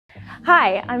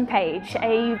Hi, I'm Paige,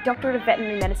 a Doctorate of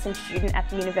Veterinary Medicine student at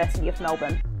the University of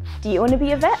Melbourne. Do you want to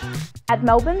be a vet? At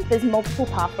Melbourne, there's multiple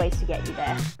pathways to get you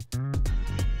there.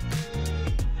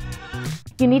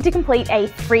 You need to complete a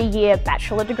 3-year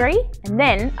bachelor degree and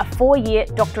then a 4-year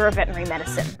Doctor of Veterinary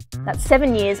Medicine. That's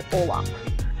 7 years all up.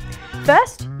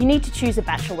 First, you need to choose a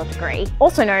bachelor degree,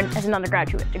 also known as an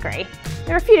undergraduate degree.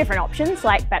 There are a few different options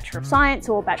like Bachelor of Science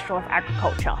or Bachelor of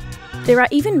Agriculture. There are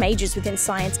even majors within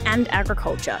science and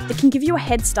agriculture that can give you a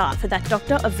head start for that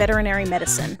Doctor of Veterinary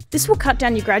Medicine. This will cut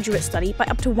down your graduate study by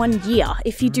up to 1 year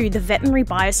if you do the Veterinary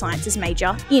Biosciences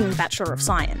major in Bachelor of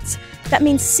Science. That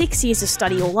means 6 years of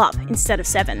study all up instead of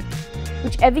 7.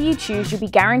 Whichever you choose, you'll be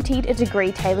guaranteed a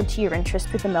degree tailored to your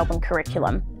interest with the Melbourne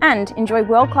curriculum and enjoy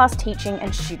world-class teaching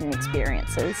and student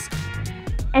experiences.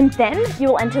 And then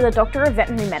you'll enter the Doctor of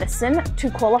Veterinary Medicine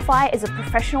to qualify as a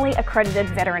professionally accredited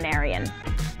veterinarian.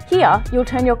 Here, you'll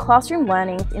turn your classroom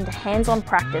learning into hands-on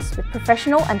practice with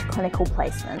professional and clinical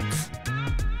placements.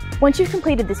 Once you've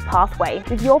completed this pathway,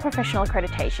 with your professional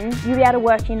accreditation, you'll be able to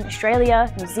work in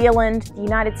Australia, New Zealand, the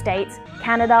United States,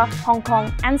 Canada, Hong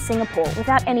Kong and Singapore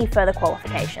without any further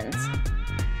qualifications.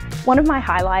 One of my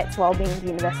highlights while being at the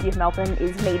University of Melbourne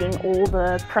is meeting all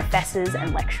the professors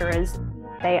and lecturers.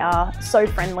 They are so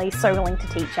friendly, so willing to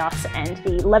teach us, and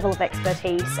the level of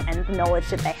expertise and the knowledge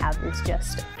that they have is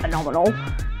just phenomenal.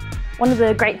 One of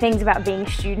the great things about being a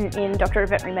student in Doctor of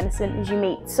Veterinary Medicine is you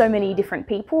meet so many different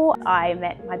people. I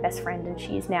met my best friend and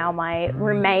she is now my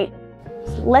roommate.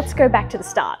 Let's go back to the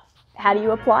start. How do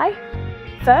you apply?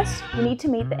 First, you need to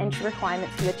meet the entry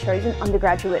requirements for your chosen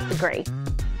undergraduate degree.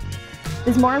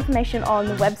 There's more information on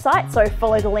the website, so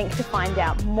follow the link to find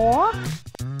out more.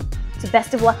 So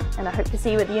best of luck, and I hope to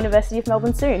see you at the University of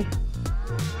Melbourne soon.